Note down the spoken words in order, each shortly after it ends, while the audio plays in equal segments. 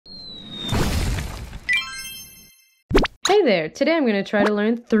Hey there, today I'm going to try to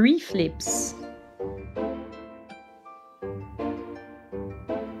learn 3 flips.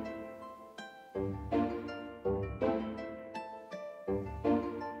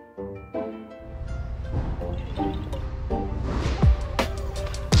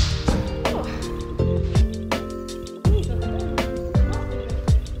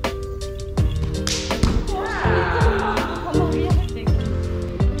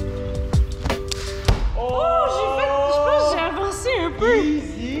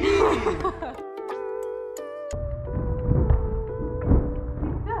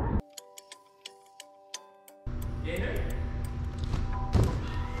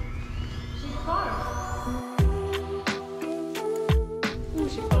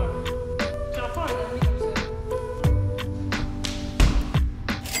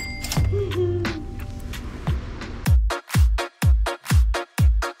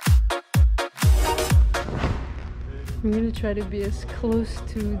 I'm going to try to be as close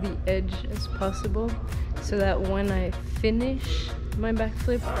to the edge as possible so that when I finish my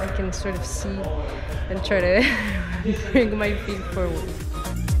backflip, I can sort of see and try to bring my feet forward.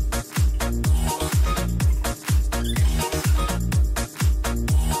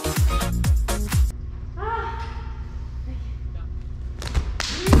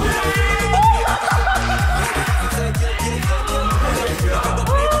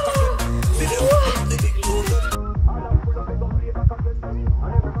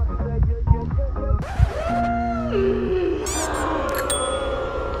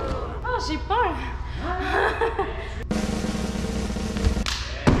 J'ai peur.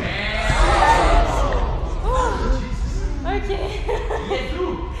 Ok.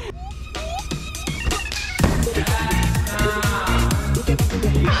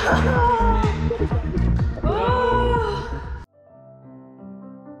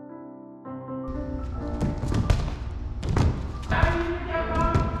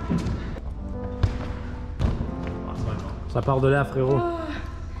 Ça part de là, frérot.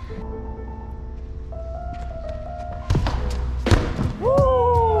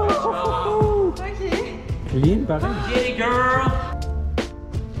 Clean, pareil. Get it, girl!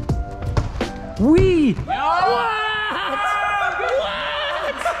 Oui! What?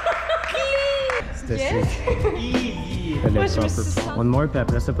 C'était Yes. sick. Easy! Elle Moi, est je un me peu suis fort. sentie- One more, puis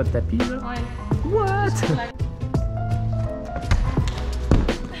après ça, pas de tapis, là. Ouais. What?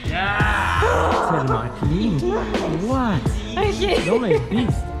 Yeah! Tellement clean. What? Ok. Non, mais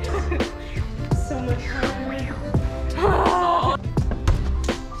beast. So much fun.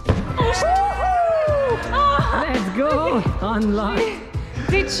 Let's go! Unlock!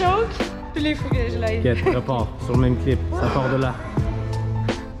 Des choke. Puis il faut que je l'aille. Ok, repars sur le même clip. Ça part de là.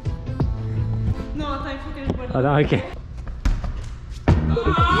 Non, attends, il faut que je voie là. Ah non, ok.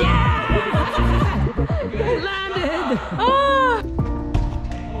 Landed! Oh!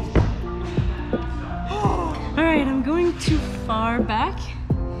 Alright, I'm going too far back,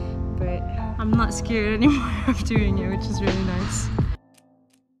 but I'm not scared anymore of doing it, which is really nice.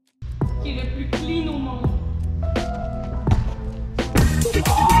 Qui est le plus clean au monde.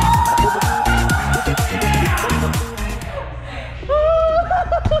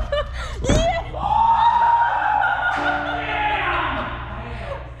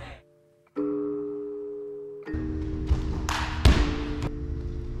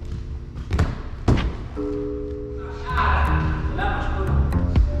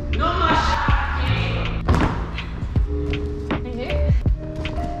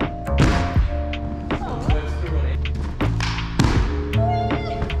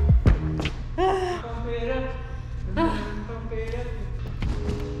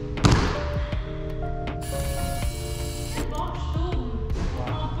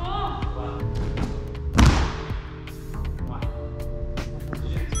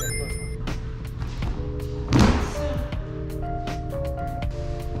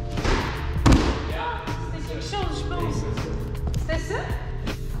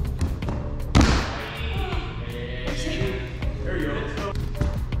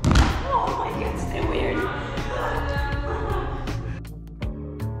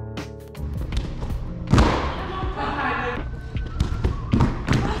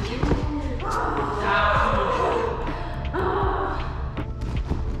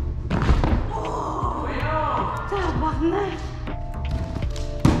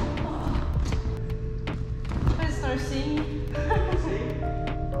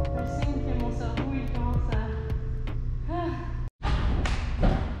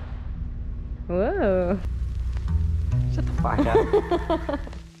 Whoa. Shut the fuck up.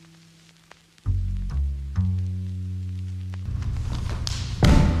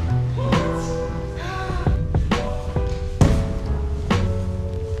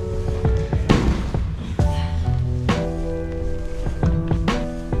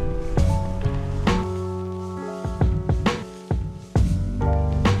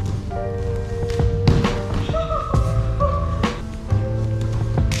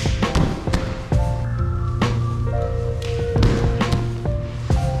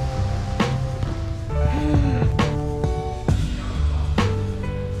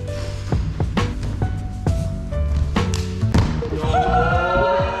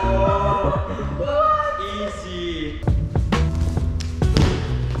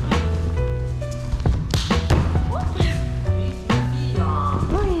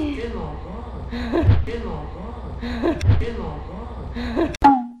 If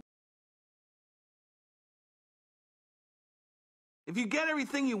you get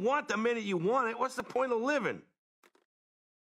everything you want the minute you want it, what's the point of living?